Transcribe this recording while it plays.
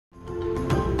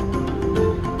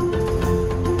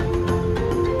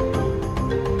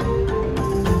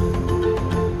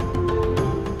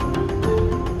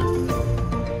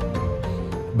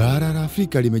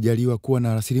Afrika limejaliwa kuwa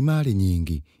na rasilimali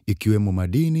nyingi, ikiwemo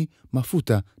madini,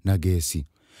 mafuta na gesi.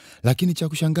 Lakini cha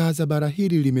kushangaza, bara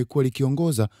hili limekuwa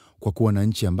likiongoza kwa kuwa na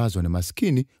nchi ambazo ni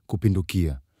maskini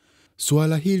kupindukia.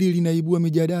 Suala hili linaibua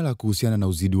mijadala kuhusiana na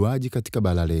uziduaji katika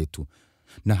bara letu.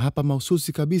 Na hapa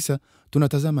mahususi kabisa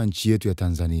tunatazama nchi yetu ya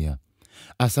Tanzania.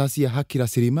 Asasi ya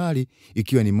HakiRasilimali,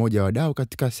 ikiwa ni moja wa wadau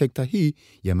katika sekta hii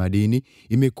ya madini,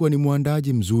 imekuwa ni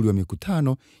muandaji mzuri wa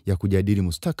mikutano ya kujadili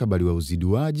mustakabali wa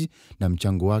uziduaji na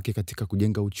mchango wake katika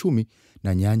kujenga uchumi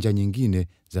na nyanja nyingine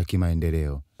za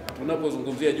kimaendeleo.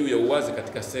 Tunapozungumzia juu ya uwazi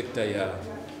katika sekta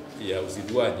ya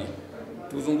uziduaji,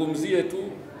 tuzungumzie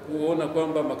tu kuona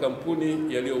kwamba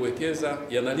makampuni yaliyowekeza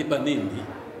yanalipa nini.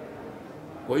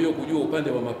 Kwa hiyo kujua upande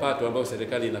wa mapato ambayo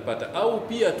serikali inapata, au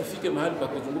pia tufike mahali pa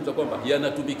kuzungumza kwamba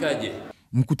yanatumikaje.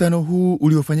 Mkutano huu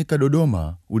uliofanyika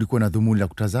Dodoma ulikuwa na dhumuni la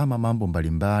kutazama mambo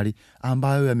mbalimbali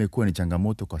ambayo yamekuwa ni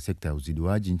changamoto kwa sekta ya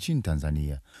uziduaji nchini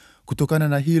Tanzania. Kutokana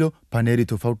na hilo, paneli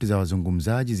tofauti za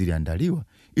wazungumzaji ziliandaliwa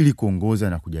ili kuongoza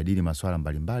na kujadili masuala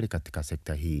mbalimbali katika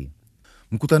sekta hii.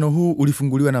 Mkutano huu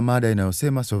ulifunguliwa na mada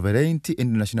inayosema Sovereignty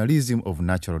and Nationalism of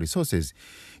Natural Resources,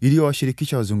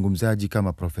 iliyowashirikisha wazungumzaji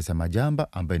kama Profesa Majamba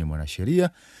ambaye ni mwanasheria,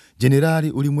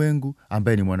 Jenerali Ulimwengu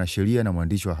ambaye ni mwanasheria na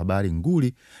mwandishi wa habari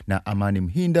nguli, na Amani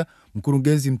Mhinda,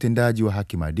 mkurugenzi mtendaji wa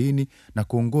Haki Madini, na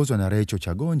kuongozwa na Recho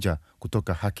Chagonja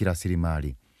kutoka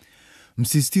HakiRasilimali.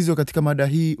 Msisitizo katika mada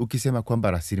hii ukisema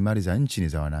kwamba rasilimali za nchi ni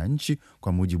za wananchi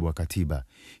kwa mujibu wa katiba.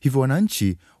 Hivyo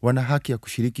wananchi wana haki ya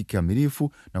kushiriki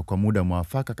kikamilifu na kwa muda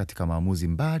mwafaka katika maamuzi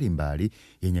mbalimbali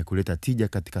yenye kuleta tija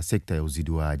katika sekta ya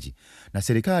uziduaji. Na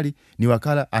serikali ni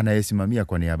wakala anayesimamia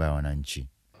kwa niaba ya wananchi.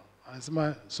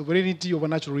 Anasema sovereignty over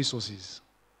natural resources.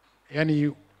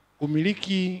 Yaani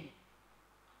umiliki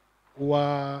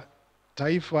wa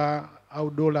taifa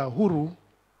au dola huru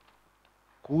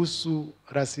kuhusu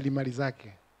rasilimali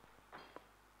zake.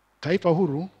 Taifa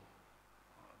huru,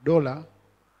 dola,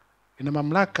 ina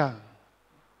mamlaka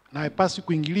na haipaswi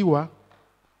kuingiliwa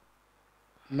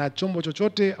na chombo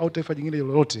chochote au taifa jingine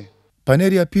lolote.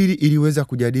 Paneli ya pili iliweza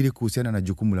kujadili kuhusiana na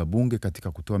jukumu la bunge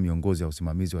katika kutoa miongozo ya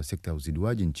usimamizi wa sekta ya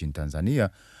uziduaji nchini Tanzania,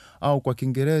 au kwa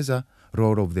Kiingereza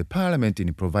role of the parliament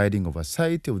in providing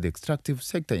oversight of the extractive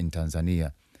sector in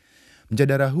Tanzania.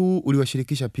 Mjadala huu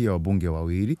uliwashirikisha pia wabunge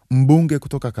wawili, mbunge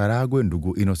kutoka Karagwe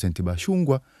ndugu Innocent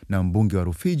Bashungwa na mbunge wa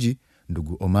Rufiji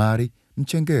ndugu Omari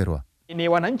Mchengerwa. Ni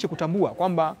wananchi kutambua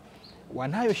kwamba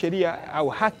wanayo sheria au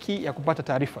haki ya kupata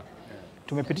taarifa.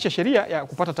 Tumepitisha sheria ya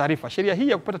kupata taarifa. Sheria hii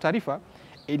ya kupata taarifa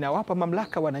inawapa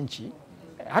mamlaka wananchi,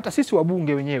 hata sisi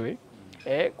wabunge wenyewe,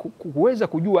 kuweza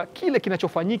kujua kile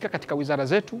kinachofanyika katika wizara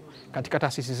zetu, katika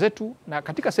taasisi zetu na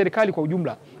katika serikali kwa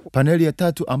ujumla. Paneli ya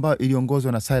tatu ambayo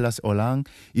iliongozwa na Silas Olang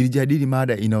ilijadili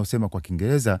mada inayosema kwa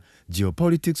Kiingereza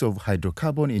Geopolitics of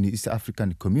Hydrocarbon in East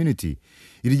African Community.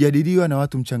 Ilijadiliwa na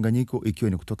watu mchanganyiko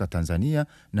ikiwa ni kutoka Tanzania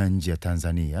na nje ya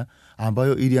Tanzania,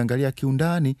 ambayo iliangalia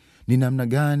kiundani ni namna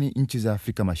gani nchi za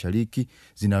Afrika Mashariki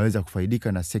zinaweza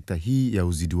kufaidika na sekta hii ya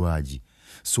uziduaji.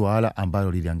 Suala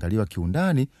ambalo liliangaliwa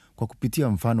kiundani kwa kupitia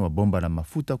mfano wa bomba la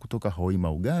mafuta kutoka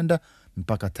Hoima, Uganda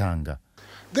mpaka Tanga.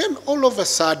 Then all of a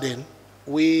sudden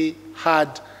we had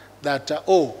that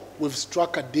we've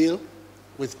struck a deal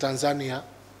with Tanzania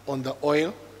on the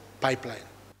oil pipeline.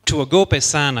 Tuogope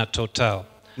sana Total.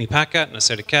 Mipaka na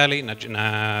serikali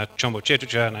na chombo chetu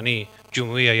cha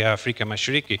Jumuiya ya Afrika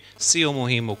Mashariki sio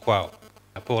muhimu kwao.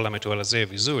 Paul ametuelezea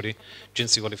vizuri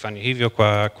jinsi walifanya hivyo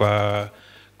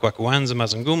kwa kuanza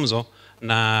mazungumzo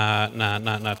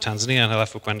na Tanzania,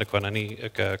 halafu kwenda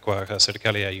kwa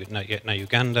serikali ya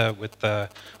Uganda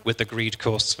with agreed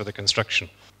costs for the construction.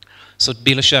 So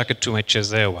bila shaka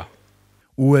tumechezewa.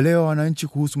 Uelewa wa wananchi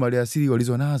kuhusu maliasili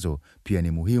walizo nazo pia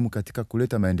ni muhimu katika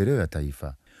kuleta maendeleo ya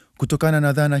taifa. Kutokana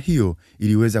na dhana hiyo,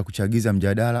 iliweza kuchagiza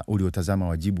mjadala uliotazama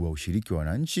wajibu wa ushiriki wa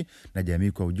wananchi na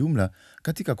jamii kwa ujumla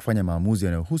katika kufanya maamuzi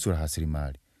yanayohusu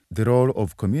rasilimali. The role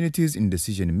of communities in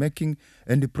decision making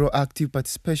and proactive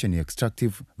participation in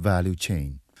extractive value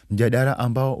chain. Mjadala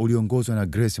ambao uliongozwa na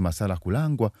Grace Masala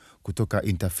Kulangwa kutoka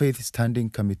Interfaith Standing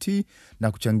Committee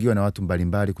na kuchangiwa na watu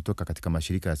mbalimbali kutoka katika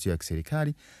mashirika yasiyo ya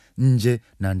kiserikali nje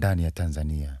na ndani ya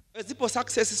Tanzania. Zipo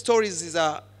success stories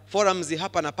za forums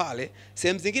hapa na pale,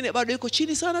 sehemu zingine bado iko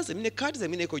chini sana, zingine kati,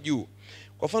 zingine iko juu.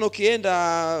 Kwa mfano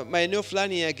ukienda maeneo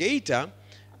fulani ya Geita,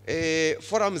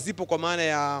 forums zipo kwa maana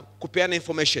ya kupeana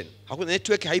information. Hakuna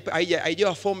network,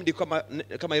 haijawa formed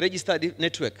kama registered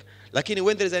network. Lakini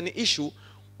when there is an issue,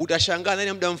 utashangaa ndani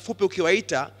ya muda mfupi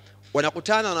ukiwaita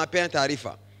wanakutana na wanapeana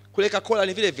taarifa. Kule Kakola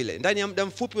ni vile vile. Ndani ya muda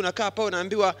mfupi unakaa pale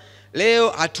unaambiwa leo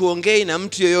hatuongei na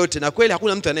mtu yoyote, na kweli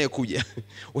hakuna mtu anayekuja.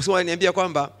 Usema ananiambia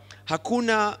kwamba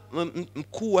hakuna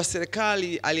mkuu wa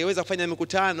serikali aliyeweza kufanya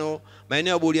mikutano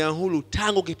maeneo ya Bulyanhulu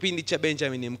tangu kipindi cha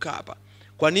Benjamin Mkapa.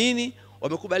 Kwa nini?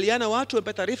 Wamekubaliana watu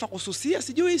wamepata taarifa kususia,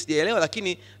 sijaelewa,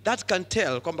 lakini that can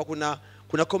tell kwamba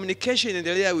kuna communication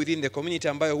inaendelea within the community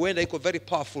ambayo huenda iko very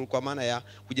powerful kwa maana ya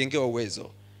kujengewa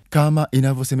uwezo. Kama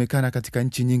inavyosemekana katika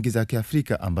nchi nyingi za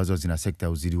Kiafrika ambazo zina sekta ya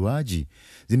uzidiwaji,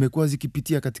 zimekuwa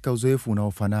zikipitia katika uzoefu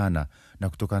unaofanana, na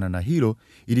kutokana na hilo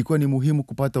ilikuwa ni muhimu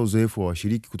kupata uzoefu wa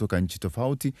washiriki kutoka nchi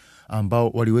tofauti ambao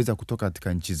waliweza kutoka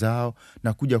katika nchi zao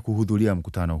na kuja kuhudhuria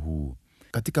mkutano huu.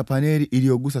 Katika paneli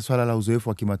iliyogusa swala la uzoefu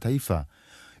wa kimataifa,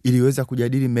 iliweza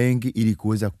kujadili mengi ili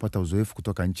kuweza kupata uzoefu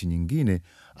kutoka nchi nyingine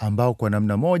ambao kwa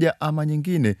namna moja ama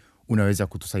nyingine unaweza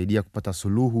kutusaidia kupata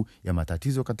suluhu ya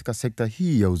matatizo katika sekta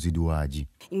hii ya uzidiwaji.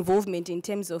 Involvement in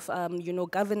terms of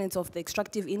governance of the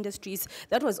extractive industries,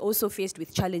 that was also faced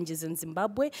with challenges in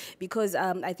Zimbabwe because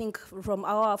I think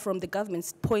from the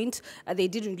government's point, they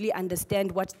didn't really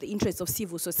understand what the interest of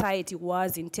civil society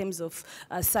was in terms of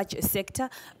such a sector.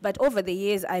 But over the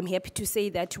years, I'm happy to say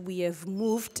that we have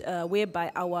moved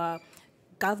whereby our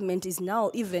government is now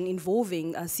even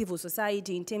involving civil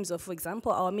society in terms of, for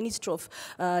example, our Ministry of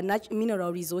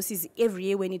Mineral Resources every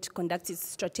year when it conducts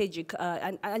its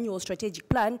annual strategic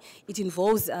plan, it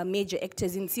involves major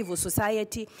actors in civil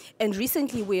society. And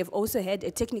recently we have also had a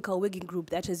technical working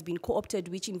group that has been co-opted,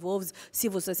 which involves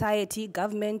civil society,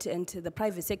 government, and the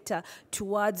private sector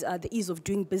towards the ease of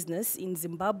doing business in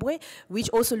Zimbabwe, which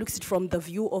also looks at from the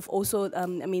view of also,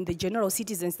 the general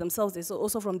citizens themselves,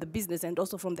 also from the business and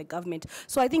also from the government.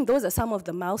 So I think those are some of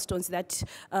the milestones that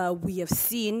we have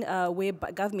seen where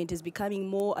government is becoming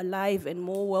more alive and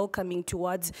more welcoming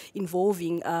towards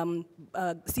involving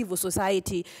civil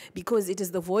society, because it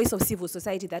is the voice of civil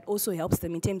society that also helps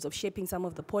them in terms of shaping some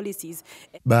of the policies.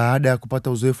 Baada ya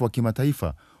kupata uzoefu wa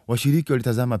kimataifa, washiriki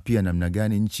walitazama pia namna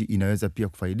gani nchi inaweza pia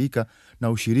kufaidika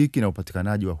na ushiriki na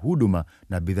upatikanaji wa huduma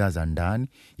na bidhaa za ndani,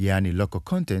 yani local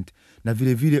content, na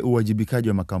vile vile uwajibikaji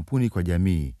wa makampuni kwa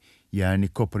jamii, yani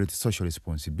corporate social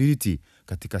responsibility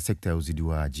katika sekta ya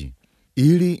uzidiwaji.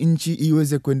 Ili nchi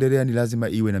iweze kuendelea ni lazima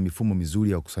iwe na mifumo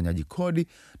mizuri ya ukusanyaji kodi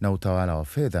na utawala wa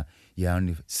fedha,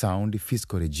 yani sound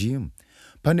fiscal regime.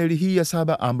 Paneli hii ya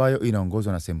 7 ambayo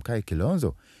inaongozwa na Semkai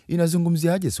Kilonzo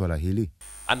inazungumziaje swala hili?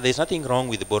 And there's nothing wrong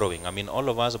with borrowing. All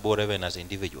of us borrow even as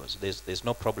individuals. There's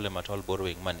no problem at all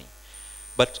borrowing money.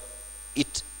 But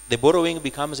the borrowing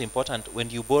becomes important when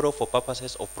you borrow for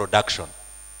purposes of production,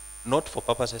 not for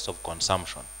purposes of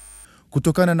consumption.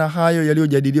 Kutokana na hayo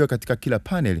yaliyojadiliwa katika kila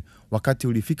panel, wakati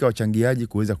ulifika wachangiaji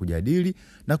kuweza kujadili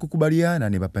na kukubaliana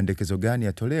ni mapendekezo gani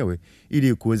yatolewe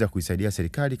ili kuweza kuisaidia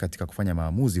serikali katika kufanya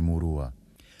maamuzi murua.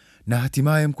 Na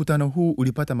hatimaye mkutano huu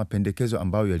ulipata mapendekezo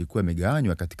ambayo yalikuwa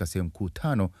yamegawanywa katika sehemu kuu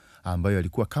 5 ambayo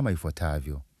yalikuwa kama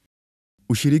ifuatavyo.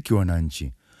 Ushiriki wa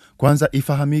wananchi. Kwanza,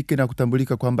 ifahamike na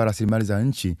kutambulika kwamba rasilimali za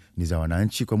nchi ni za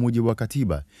wananchi kwa mujibu wa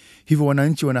katiba. Hivyo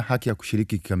wananchi wana haki ya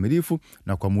kushiriki kikamilifu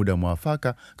na kwa muda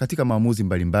mwafaka katika maamuzi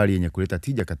mbalimbali yenye kuleta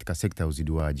tija katika sekta ya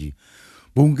uzidiwaji.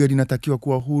 Bunge linatakiwa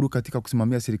kuwa huru katika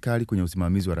kusimamia serikali kwenye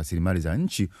usimamizi wa rasilimali za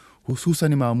nchi,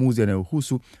 hususan maamuzi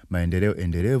yanayohusu maendeleo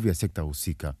endelevu ya sekta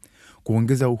husika.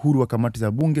 Kuongeza uhuru wa kamati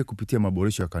za bunge kupitia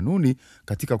maboresho ya kanuni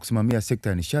katika kusimamia sekta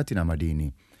ya nishati na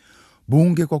madini.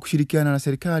 Bunge kwa kushirikiana na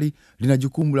serikali lina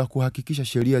jukumu la kuhakikisha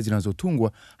sheria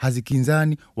zinazotungwa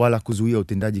hazikinzani wala kuzuia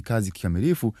utendaji kazi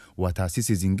kikamilifu wa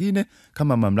taasisi zingine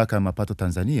kama Mamlaka ya Mapato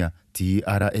Tanzania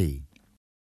TRA.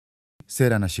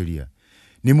 Sera na sheria.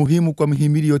 Ni muhimu kwa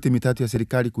mihimili yote mitatu ya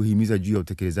serikali kuhimiza juu ya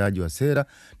utekelezaji wa sera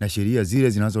na sheria zile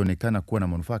zinazoonekana kuwa na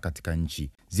manufaa katika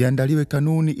nchi. Ziandaliwe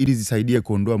kanuni ili zisaidie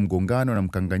kuondoa mgongano na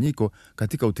mkanganyiko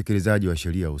katika utekelezaji wa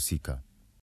sheria husika.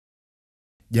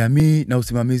 Jamii na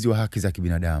usimamizi wa haki za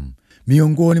kibinadamu.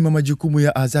 Miongoni mwa majukumu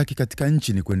ya Azaki katika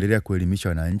nchi ni kuendelea kuelimisha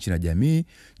wananchi na jamii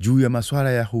juu ya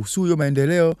masuala ya husuyo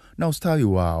maendeleo na ustawi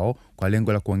wao kwa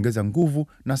lengo la kuongeza nguvu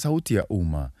na sauti ya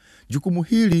umma. Jukumu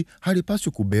hili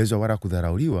halipaswi kubezwa wala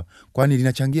kudharauliwa, kwani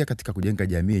linachangia katika kujenga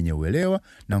jamii yenye uelewa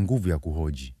na nguvu ya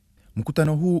kuhoji.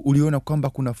 Mkutano huu uliona kwamba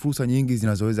kuna fursa nyingi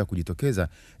zinazoweza kujitokeza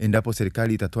endapo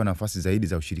serikali itatoa nafasi zaidi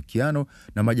za ushirikiano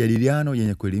na majadiliano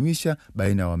yenye kuelimisha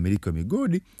baina ya wamiliki wa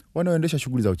migodi, wanaoendesha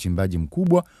shughuli za uchimbaji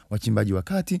mkubwa, wachimbaji wa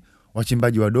kati,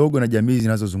 wachimbaji wadogo na jamii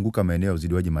zinazozunguka maeneo ya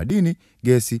uzidiwaji madini,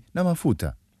 gesi na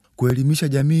mafuta. Kuelimisha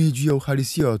jamii juu ya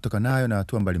uhalisia utokanayo na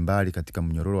hatua mbalimbali katika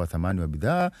mnyororo wa thamani wa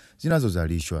bidhaa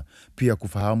zinazozalishwa. Pia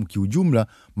kufahamu kiujumla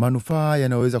manufaa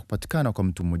yanayoweza kupatikana kwa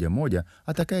mtu mmoja mmoja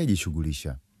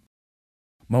atakayejishughulisha.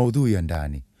 Maudhui ya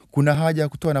ndani. Kuna haja ya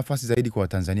kutoa nafasi zaidi kwa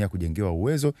Watanzania kujengewa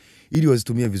uwezo ili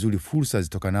wazitumie vizuri fursa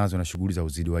zitokanazo na shughuli za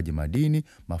uzidiwaji madini,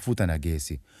 mafuta na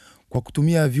gesi. kwa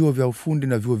kutumia vyuo vya ufundi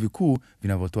na vyuo vikuu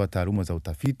vinavyotoa taaluma za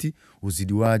utafiti,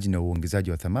 uzidiwaji na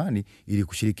uongezaji wa thamani ili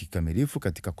kushiriki kikamilifu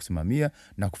katika kusimamia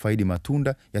na kufaidi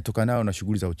matunda yatokanayo na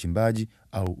shughuli za uchimbaji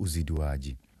au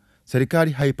uzidiwaji.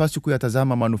 Serikali haipaswi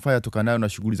kuyatazama manufaa yatokanayo na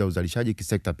shughuli za uzalishaji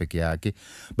kisekta peke yake,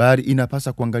 bali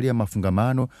inapaswa kuangalia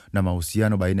mafungamano na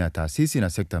mahusiano baina ya taasisi na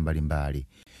sekta mbalimbali.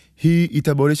 Hii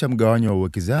itaboresha mgawanyo wa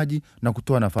uwekezaji na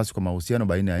kutoa nafasi kwa mahusiano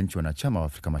baina ya nchi wanachama wa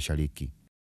Afrika Mashariki.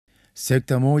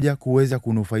 Sekta moja kuweza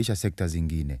kunufaisha sekta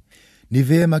zingine. Ni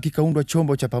vyema kikaundwa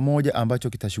chombo cha pamoja ambacho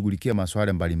kitashughulikia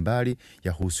masuala mbalimbali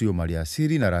yahusuyo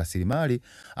maliasili na rasilimali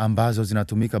ambazo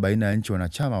zinatumika baina ya nchi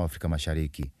wanachama wa Afrika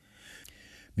Mashariki.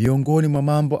 Miongoni mwa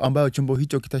mambo ambayo chombo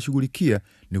hicho kitashughulikia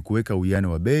ni kuweka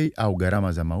uwiano wa bei au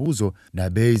gharama za mauzo na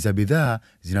bei za bidhaa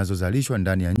zinazozalishwa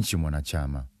ndani ya nchi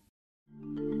mwanachama.